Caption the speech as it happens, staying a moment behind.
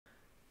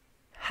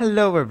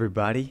Hello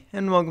everybody,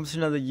 and welcome to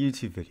another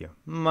YouTube video.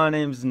 My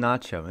name is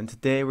Nacho, and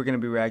today we're going to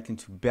be reacting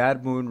to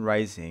Bad Moon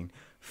Rising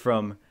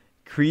from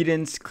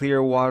Creedence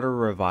Clearwater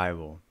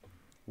Revival,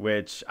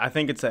 which I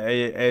think it's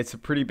a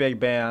pretty big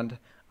band.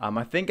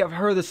 I think I've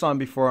heard the song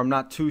before, I'm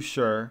not too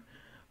sure,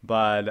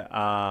 but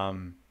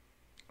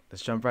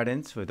let's jump right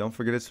into it. Don't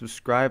forget to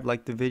subscribe,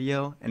 like the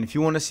video, and if you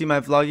want to see my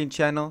vlogging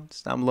channel,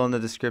 it's down below in the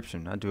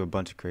description. I do a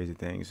bunch of crazy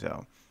things,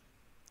 so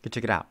go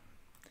check it out.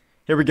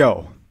 Here we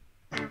go.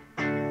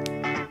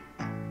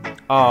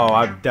 Oh,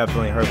 I've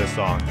definitely heard this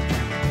song.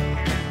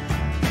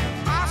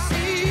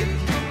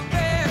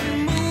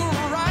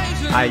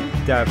 I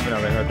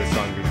definitely heard this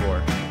song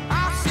before.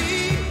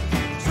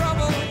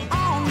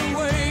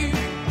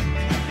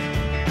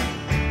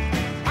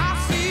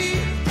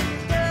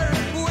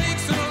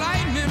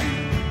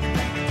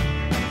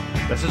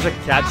 That's such a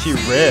catchy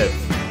riff.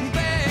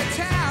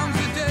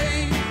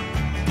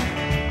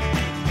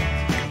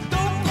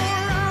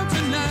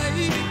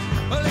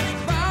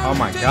 Oh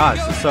my gosh,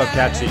 it's so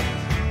catchy.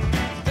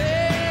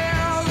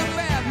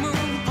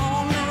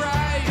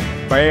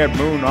 Bad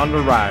moon on the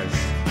rise.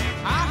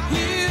 I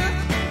hear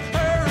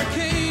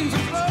hurricanes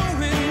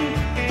blowing.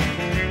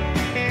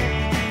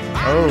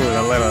 Oh,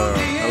 a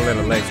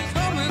little late.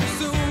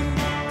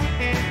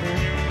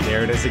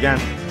 There it is again.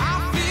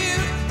 I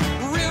feel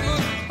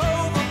rivers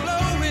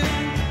overflowing.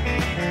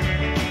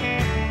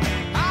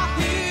 I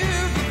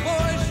hear the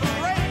voice of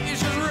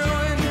rage and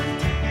ruin.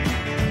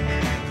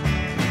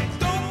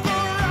 Don't go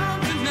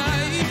around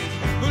tonight,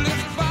 but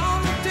it's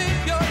bound to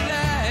take your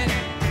life.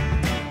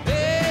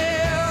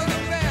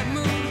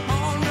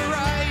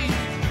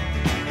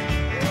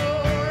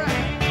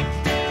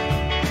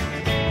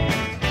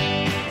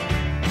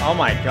 Oh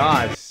my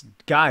gosh,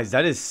 guys,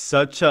 that is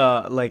such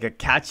a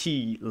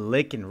catchy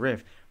lick and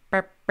riff.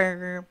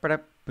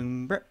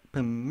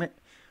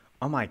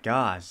 Oh my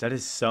gosh, that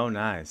is so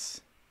nice.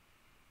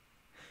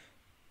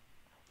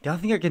 Y'all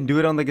think I can do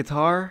it on the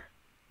guitar?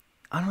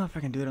 I don't know if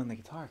I can do it on the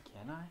guitar,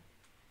 can I? I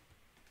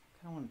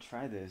kinda wanna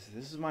try this.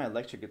 This is my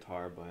electric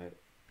guitar, but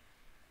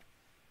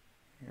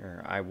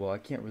here, I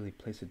can't really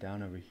place it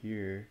down over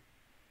here.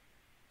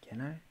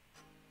 Can I?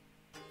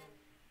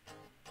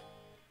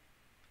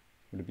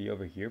 Would it be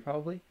over here,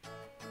 probably?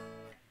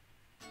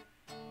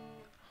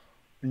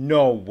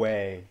 No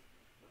way.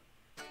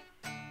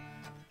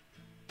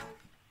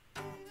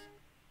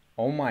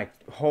 Oh my,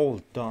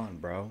 hold on,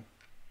 bro.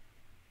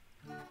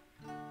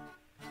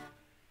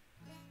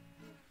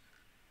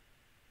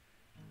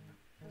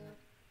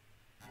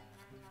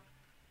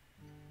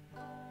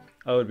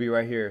 Oh, it'd be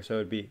right here, so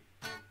it'd be...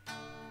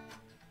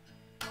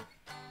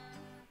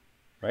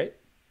 Right?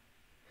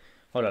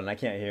 Hold on, I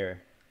can't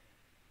hear.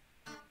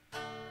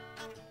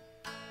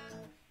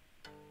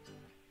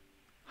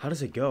 How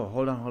does it go?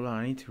 Hold on,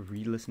 I need to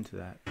re-listen to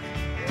that.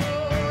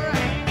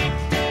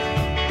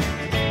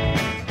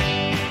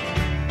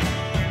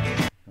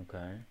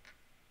 Okay.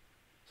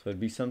 So it'd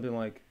be something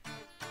like...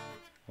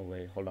 Oh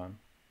wait, hold on.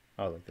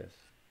 Oh, like this.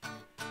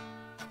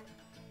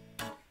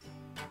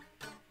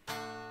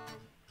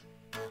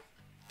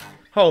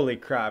 Holy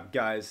crap,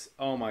 guys.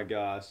 Oh my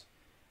gosh.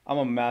 I'm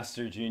a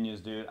master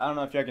genius, dude. I don't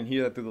know if y'all can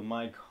hear that through the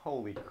mic.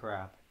 Holy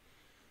crap.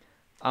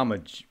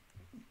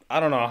 I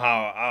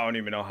don't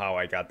even know how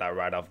I got that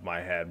right off my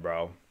head,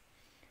 bro.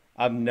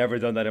 I've never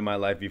done that in my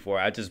life before.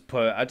 I just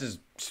put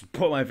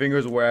my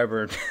fingers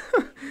wherever.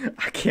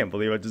 I can't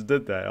believe I just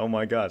did that. Oh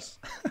my gosh.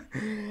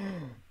 I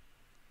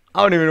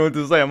don't even know what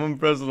to say. I'm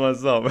impressed with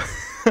myself.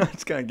 I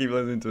just gotta keep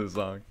listening to the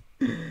song.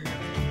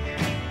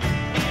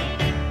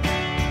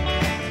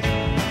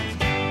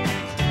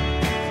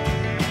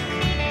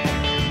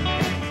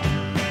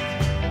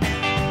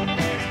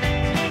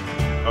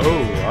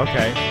 Oh,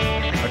 okay.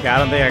 Okay, I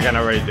don't think I can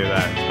already do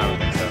that. I don't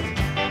think so.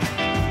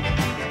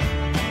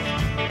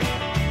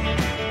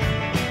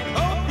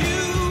 Hope you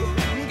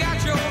got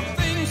your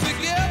things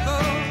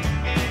together.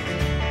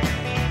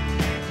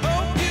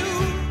 Hope you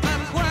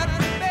are quite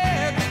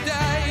prepared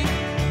today.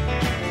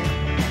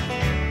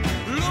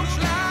 Looks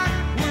like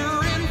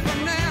we're in for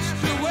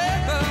nasty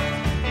weather.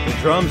 The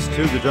drums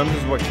too. The drums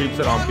is what keeps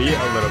it on beat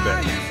a little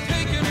bit.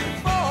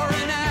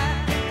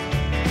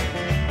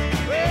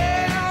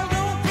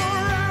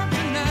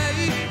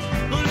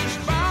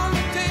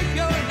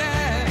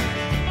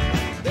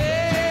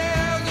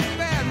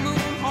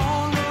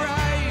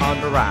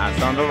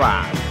 On the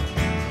rise.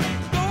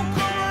 Don't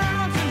come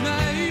around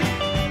tonight,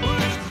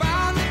 but it's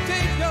bound to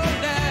take your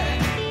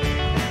life.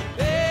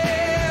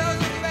 There's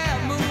a bad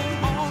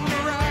moon on the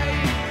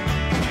rise.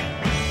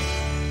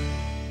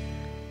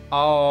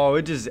 Oh,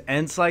 it just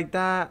ends like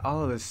that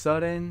all of a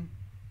sudden.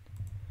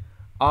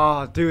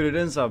 Oh, dude, it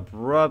ends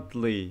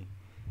abruptly.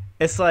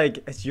 It's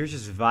like you're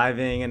just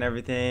vibing and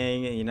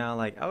everything, you know,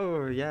 like,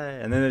 oh yeah,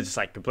 and then it just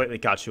like completely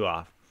cuts you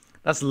off.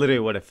 That's literally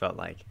what it felt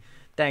like.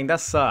 Dang,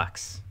 that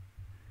sucks.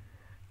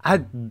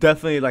 I'd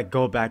definitely like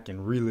go back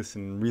and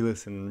re-listen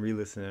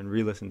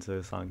to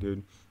the song,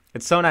 dude.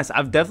 It's so nice.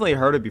 I've definitely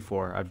heard it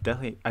before. I've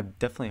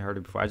definitely heard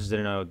it before. I just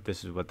didn't know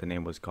this is what the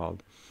name was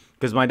called.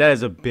 Because my dad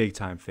is a big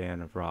time fan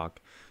of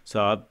rock.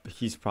 So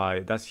he's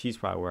probably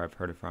where I've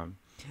heard it from.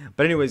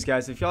 But anyways,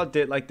 guys, if y'all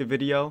did like the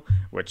video,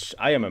 which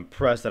I am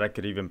impressed that I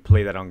could even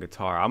play that on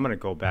guitar. I'm gonna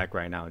go back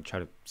right now and try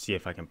to see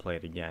if I can play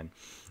it again.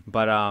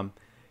 But I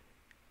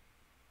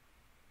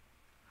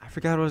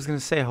forgot what I was gonna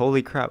say.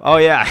 Holy crap! Oh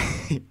yeah,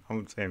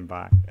 I'm saying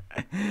bye.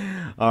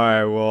 All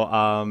right.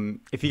 Well,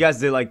 if you guys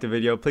did like the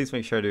video, please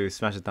make sure to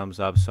smash a thumbs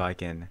up so I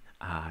can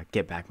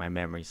get back my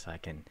memory, so I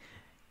can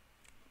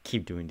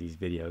keep doing these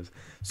videos.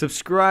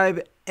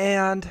 Subscribe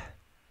and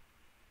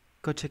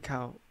go check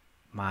out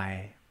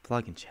my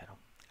vlogging channel.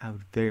 I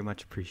would very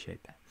much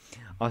appreciate that.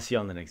 I'll see you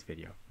on the next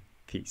video.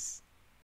 Peace.